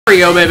we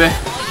go, baby.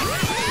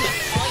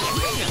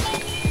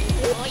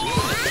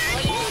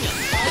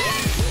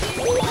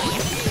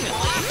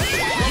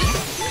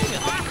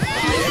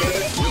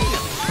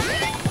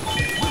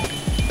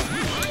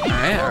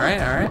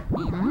 Alright.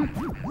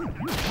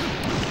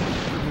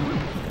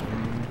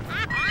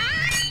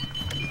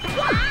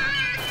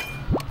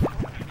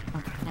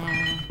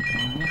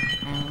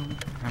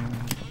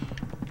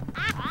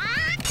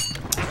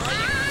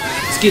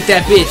 Let's get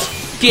that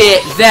bitch.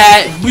 Get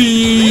that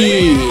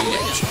bitch.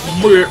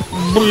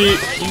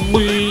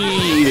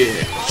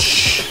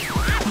 Bitch.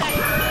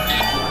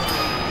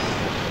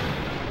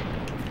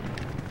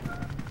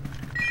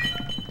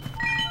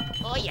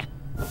 Oh yeah.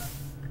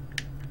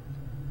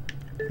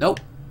 Nope.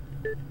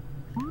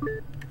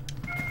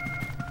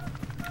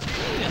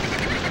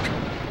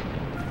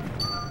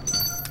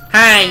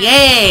 Hi,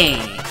 yay!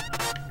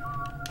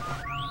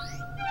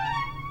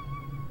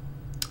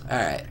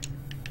 Alright.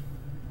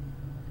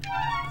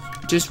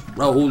 Just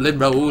rolling.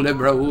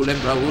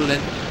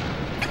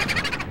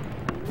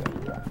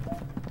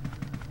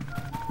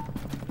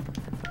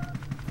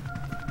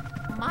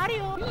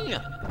 Mario.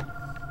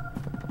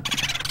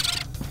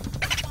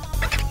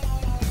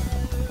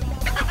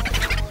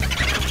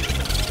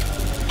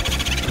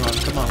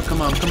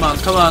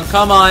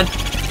 Come on!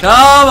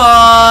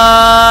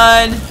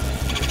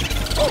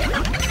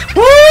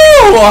 Woo!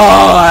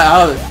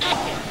 Oh,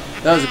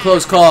 that was a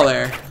close call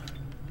there.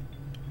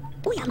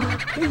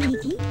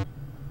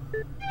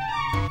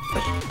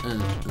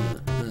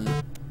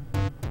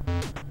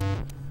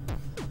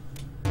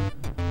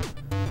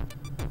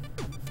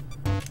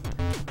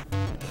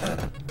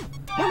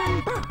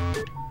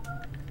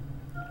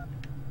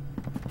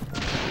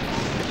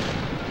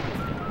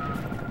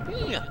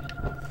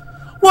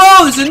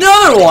 Whoa, there's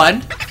another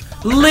one!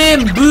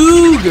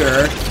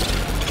 Limburger.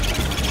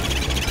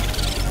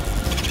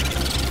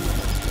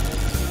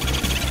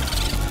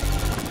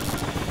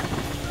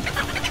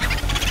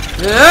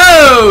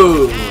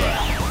 Oh!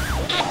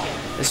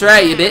 That's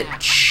right, you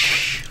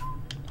bitch.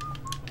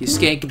 You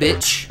skank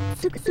bitch.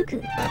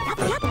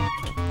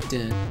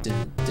 Dun,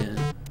 dun, dun.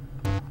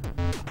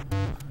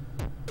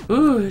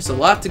 Ooh, there's a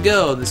lot to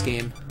go in this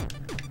game.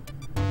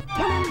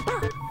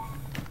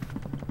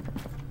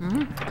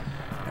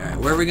 Alright,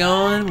 where are we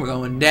going? We're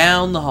going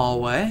down the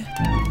hallway.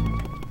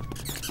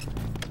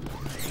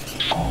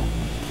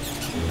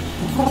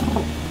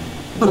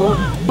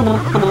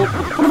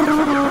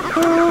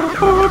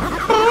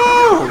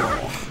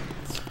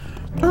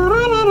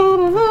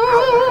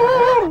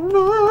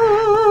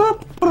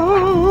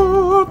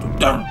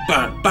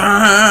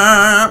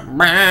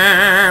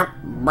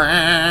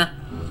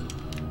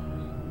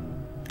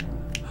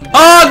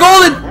 Oh,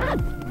 golden!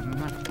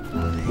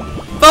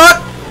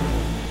 Fuck!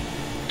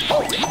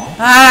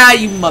 Ah,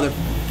 you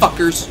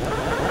motherfuckers!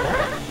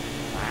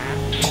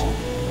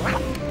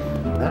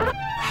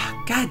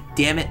 God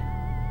damn it! I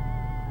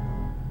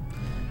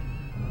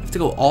have to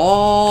go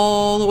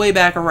all the way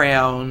back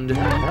around.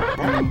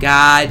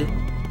 God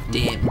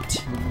damn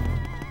it!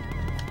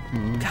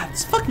 God,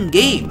 this fucking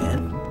game,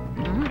 man.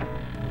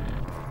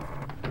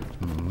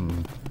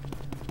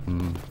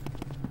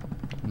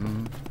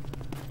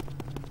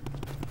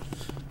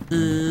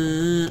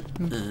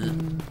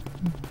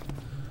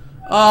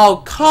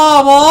 Oh,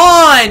 come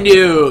on,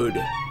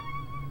 dude!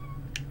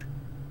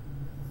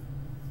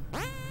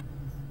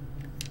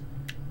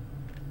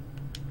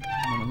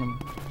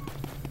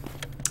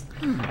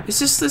 Is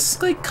this,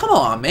 like, come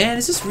on, man.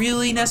 Is this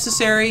really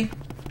necessary?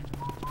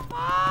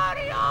 God,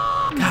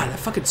 that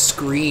fucking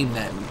scream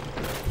that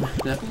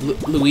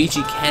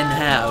Luigi can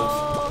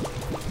have.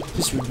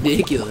 Just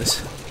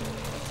ridiculous.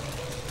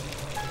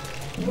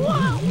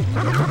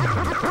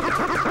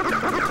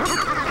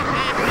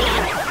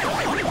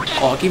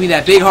 Oh, give me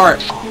that big heart.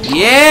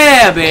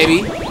 Yeah,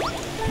 baby.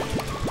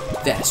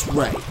 That's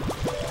right.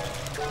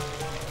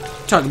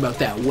 Talking about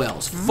that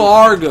Wells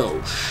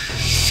Fargo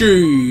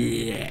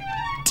shit.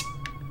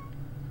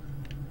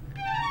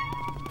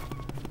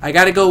 I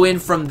gotta go in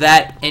from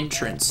that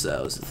entrance,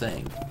 though, is the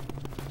thing.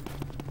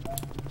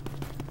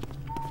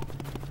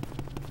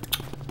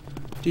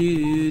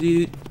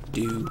 Do.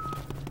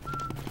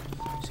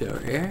 Is it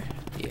over here?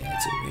 Yeah,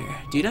 it's over here.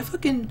 Dude, I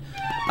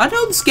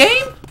know this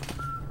game!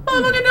 I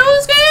fucking know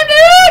this game,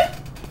 dude!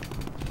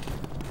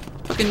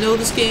 Fucking know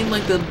this game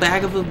like the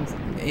back of an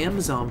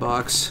Amazon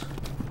box.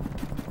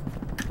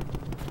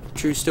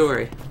 True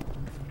story.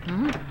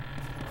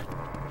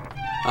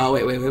 Oh,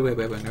 wait.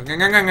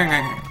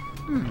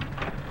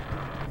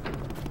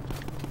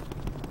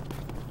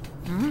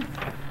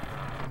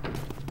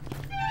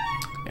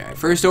 Alright,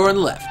 first door on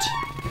the left.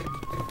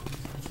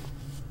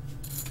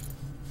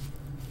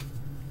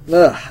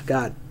 Ugh,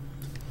 God.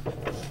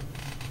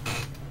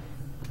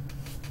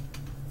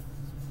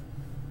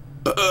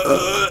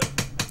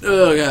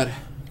 Oh, God.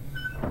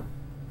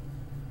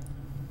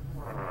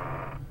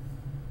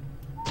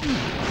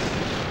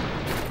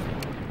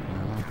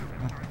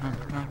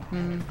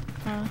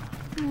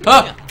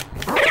 Oh!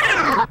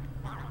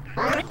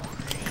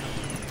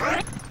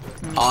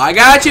 Oh, I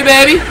got you,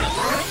 baby!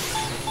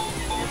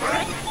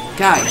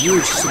 God, you were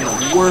just in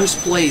the worst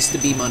place to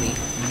be money.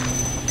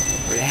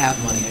 Or to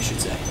have money, I should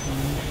say.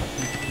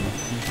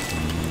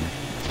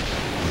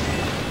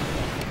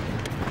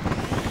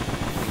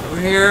 Over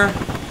here.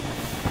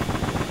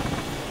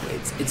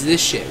 Wait, it's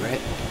this shit,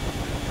 right?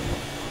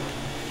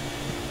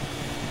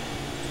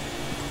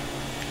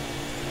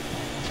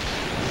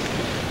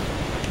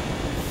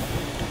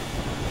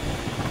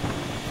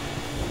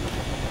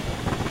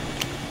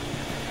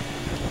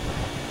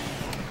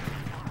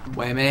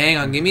 Wait a minute, hang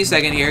on. Give me a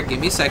second here. Give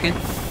me a second.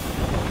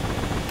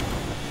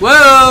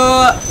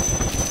 Whoa!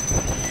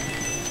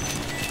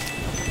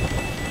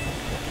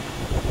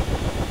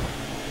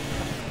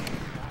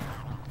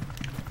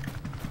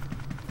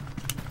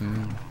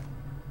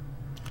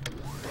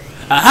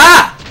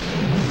 Aha!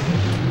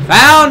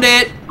 Found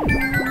it!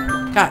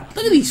 God,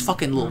 look at these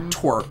fucking little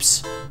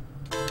twerps.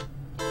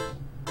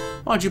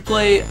 Why don't you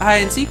play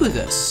hide and seek with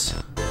us?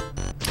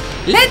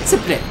 Let's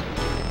play!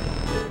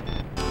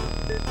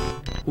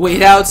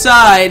 Wait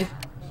outside.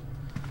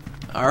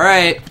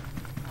 Alright.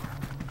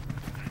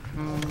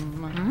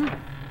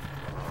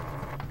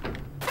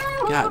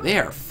 God, they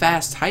are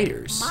fast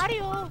hiders.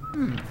 Mario.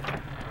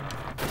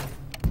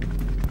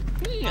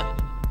 Yeah.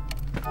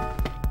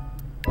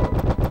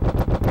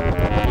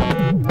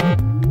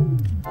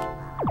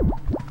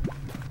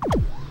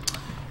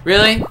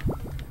 Really?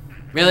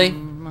 Really?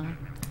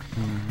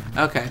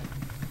 Okay.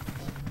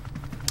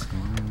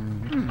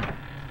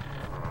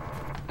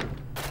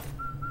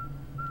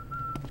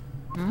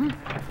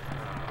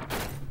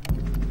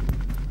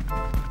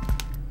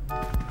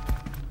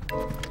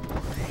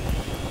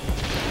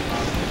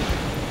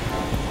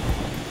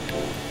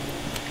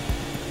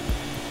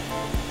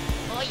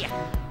 Oh yeah.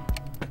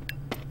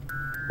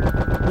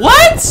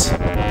 What?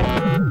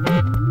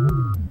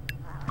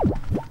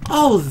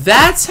 Oh,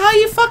 that's how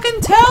you fucking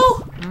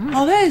tell?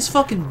 Oh, that is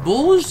fucking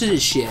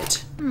bullshit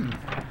shit.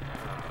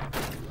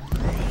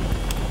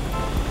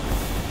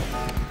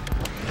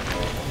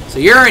 So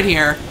you're in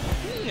here.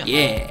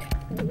 Yeah.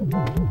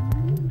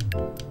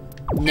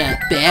 Not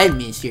bad,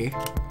 mister.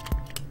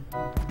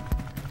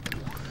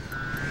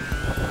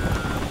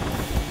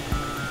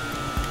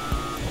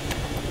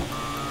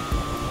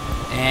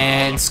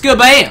 And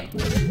skabam!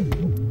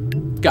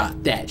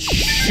 Got that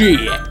shit.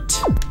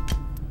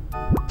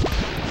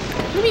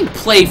 What do you mean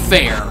play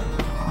fair?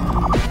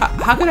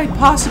 How could I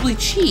possibly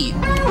cheat?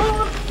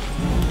 How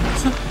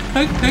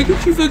could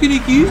you fucking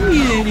accuse me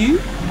then,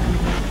 dude?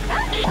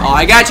 Oh,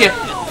 I got you.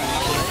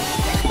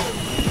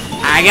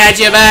 I got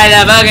you by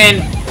the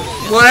fucking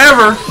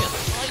whatever.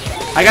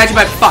 I got you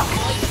by fuck.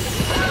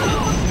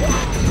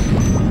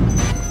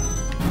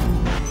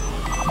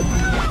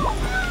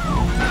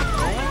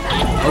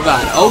 Oh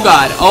god, oh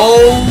god,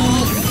 oh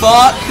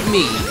fuck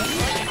me.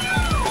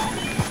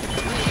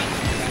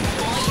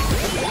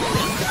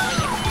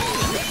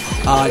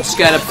 Oh, I just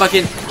gotta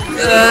fucking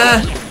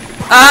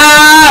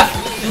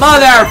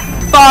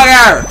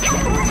motherfucker!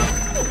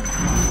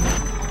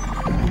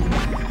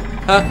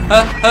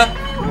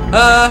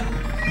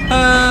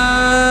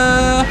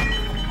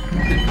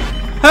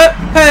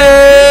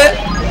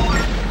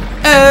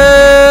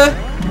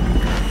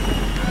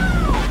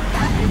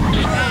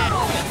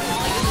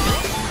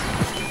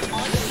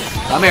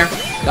 Come here.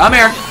 Come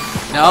here.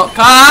 No,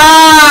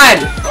 God!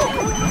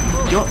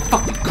 You don't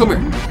fucking come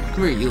here.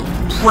 Come here, you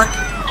little prick.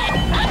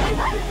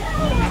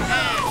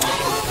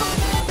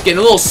 Getting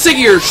a little sick of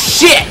your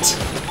shit.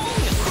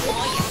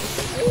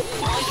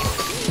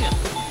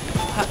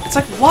 It's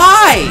like,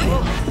 why?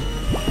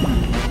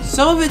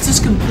 Some of it's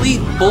just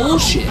complete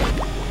bullshit.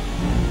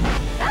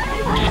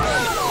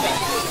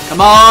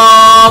 Come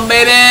on,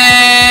 baby!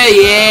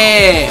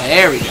 Yeah,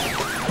 there we go.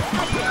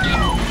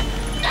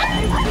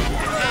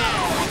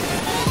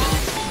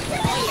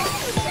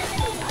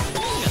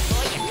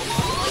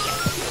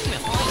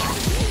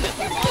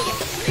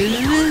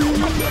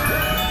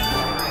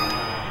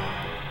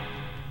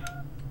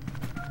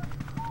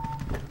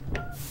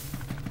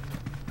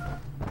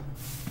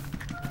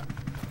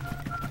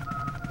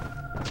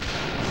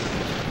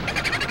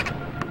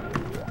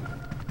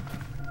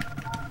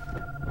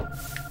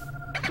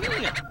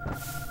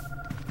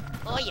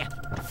 Oh yeah.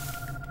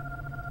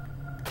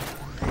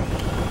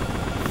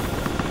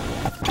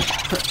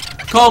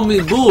 Call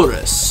me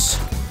Boris.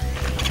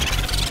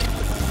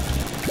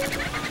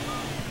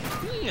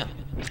 Yeah.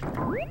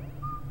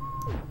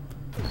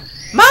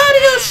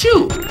 Mario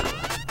shoot.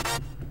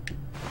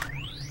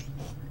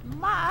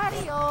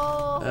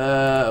 Mario.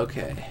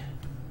 Okay.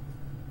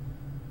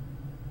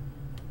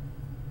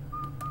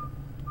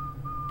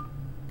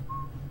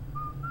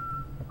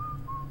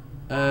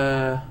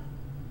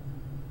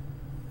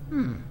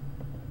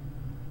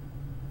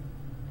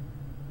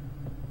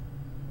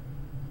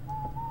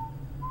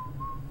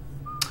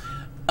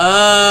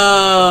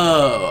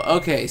 Oh,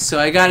 okay. So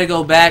I gotta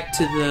go back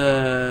to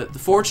the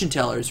fortune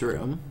teller's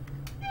room.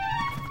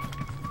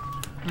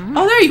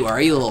 Oh, there you are,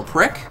 you little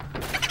prick.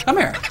 Come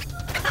here.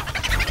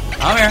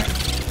 Come here.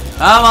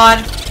 Come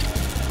on.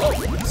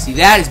 See,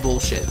 that is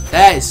bullshit.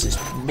 That is just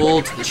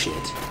bull to the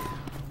shit.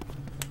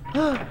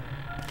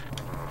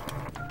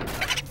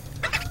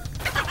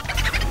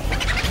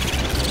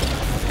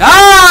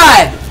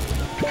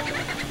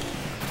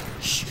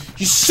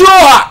 You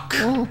suck!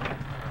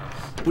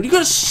 What are you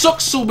gonna suck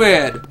so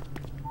bad?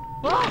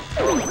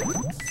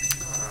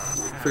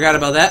 Forgot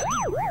about that.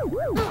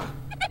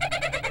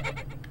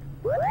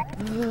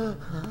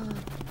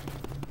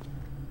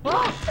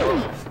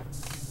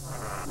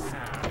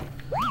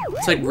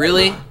 It's like,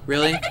 really?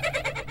 Really?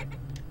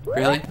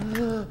 Really?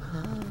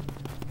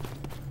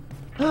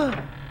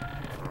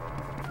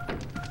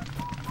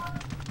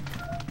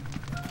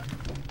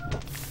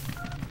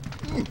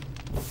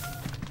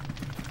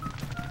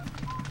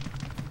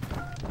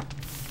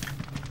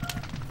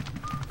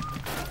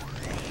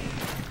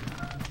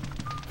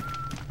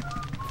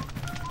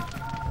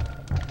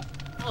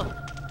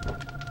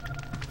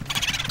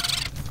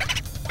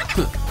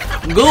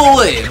 Go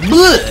away!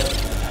 Bleh.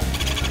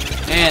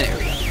 And there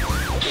we go.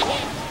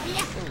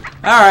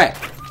 Alright.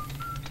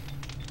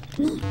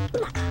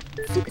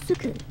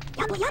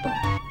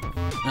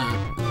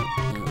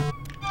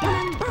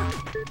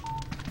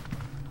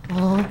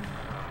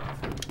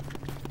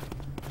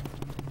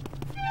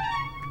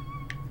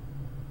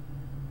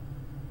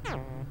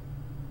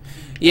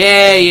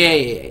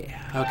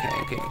 Yeah. Okay.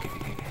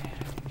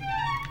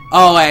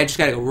 Oh, I just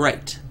gotta go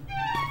right.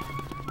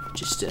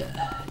 Just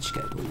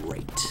gotta go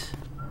right.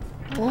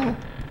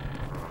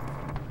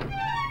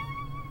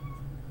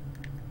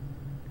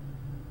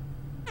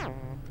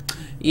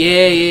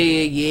 Yeah.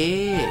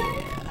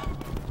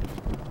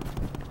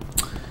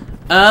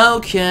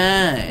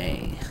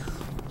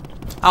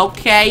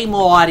 Okay,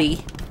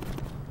 Morty.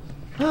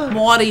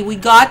 Morty, we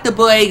got the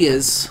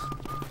burgers.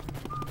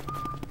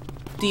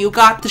 Do you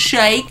got the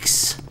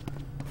shakes?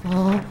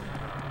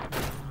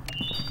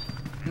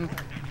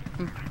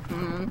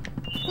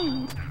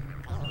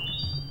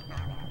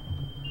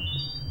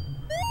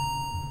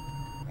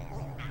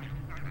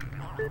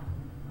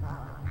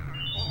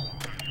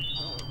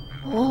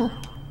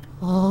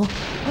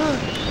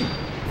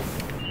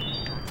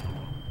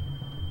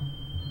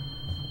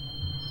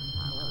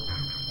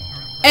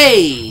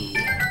 Hey!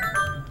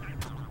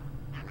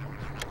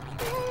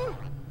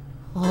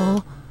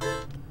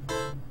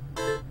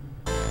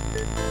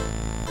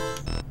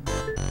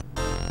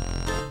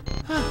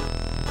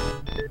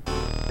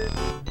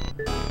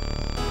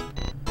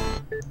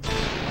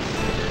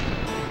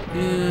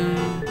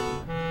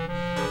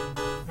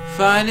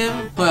 Find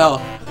him?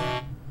 Well,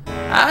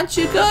 aren't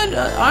you good?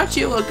 Aren't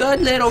you a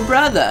good little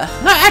brother?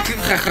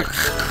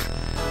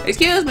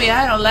 Excuse me,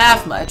 I don't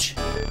laugh much.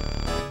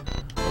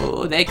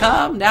 Oh, they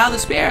come, now the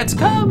spirits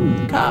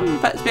come,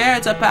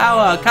 spirits of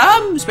power,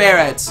 come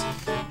spirits,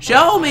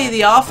 show me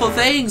the awful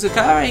things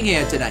occurring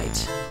here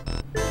tonight.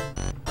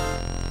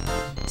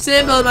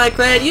 Simple, my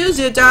clan, use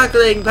your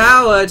darkling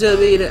power to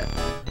beat it.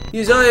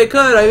 Use all you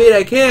could,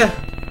 I can't.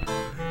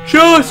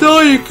 Show us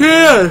all you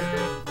can.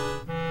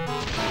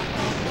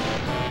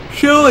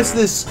 Show us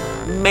this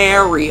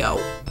Mario.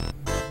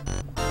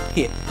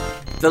 Here.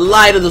 The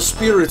light of the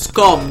spirits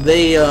come,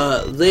 they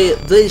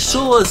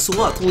show us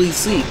what we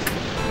seek.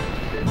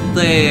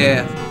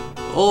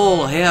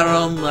 Oh,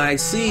 Harem, I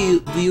see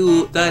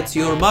that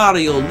your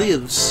Mario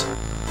lives.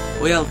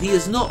 Well, he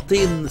is not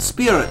in the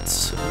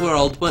spirit's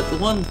world, but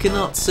one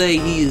cannot say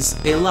he is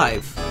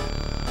alive.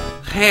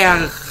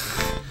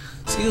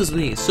 Excuse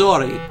me,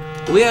 sorry.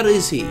 Where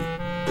is he?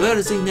 Where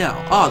is he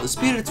now? Ah, the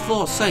spirits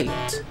fall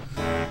silent.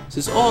 This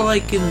is all I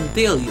can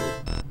tell you.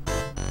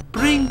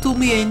 Bring to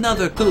me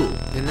another clue,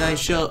 and I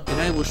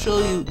will show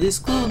you this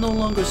clue no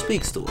longer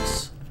speaks to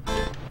us.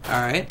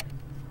 Alright.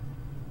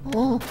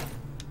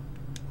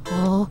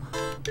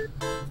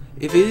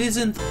 If it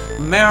isn't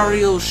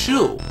Mario's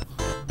shoe,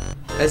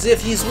 as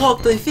if he's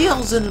walked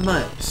 1,000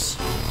 miles.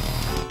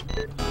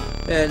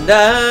 And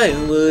I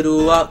would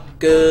walk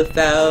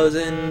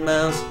 1,000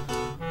 miles.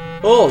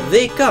 Oh,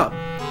 they come.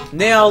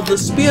 Now the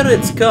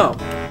spirits come.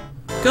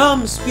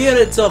 Come,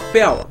 spirits of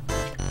power.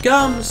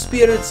 Come,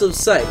 spirits of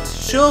sight.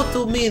 Show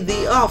to me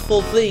the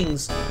awful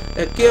things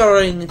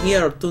occurring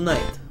here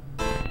tonight.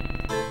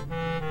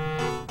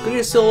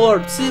 Crystal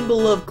orb,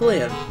 symbol of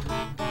clan.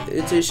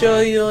 To show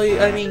you,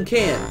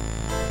 can.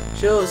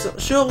 Show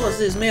us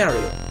this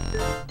Mario.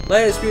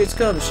 Light of spirits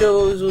come,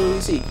 show us what we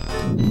see.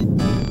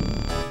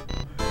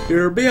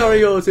 Your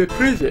Mario is in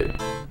prison.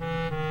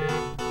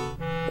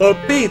 Or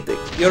painting.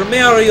 Your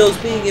Mario is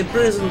being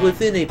imprisoned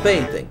within a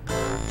painting.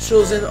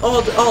 Shows an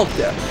odd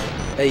altar.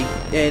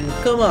 And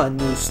come on,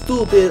 you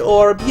stupid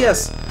orb.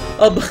 Yes,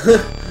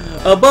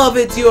 above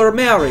it your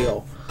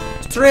Mario.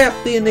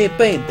 Trapped in a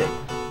painting.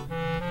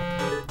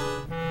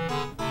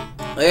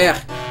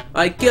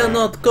 I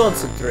cannot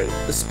concentrate.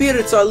 The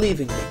spirits are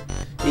leaving me.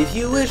 If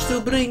you wish to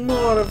bring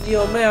more of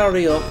your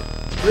Mario,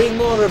 bring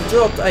more of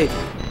dropped item.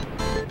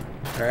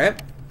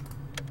 Alright.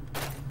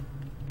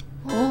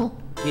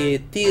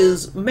 It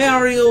is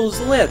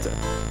Mario's letter.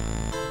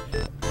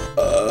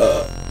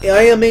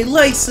 I am a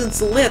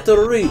licensed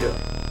letter reader.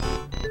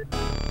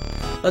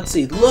 Let's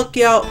see. Look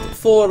out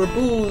for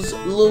Boo's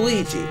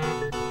Luigi.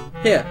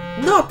 Here,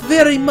 not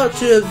very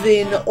much of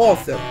an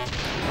author.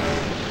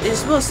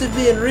 This must have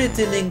been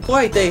written in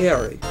quite a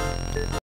hurry.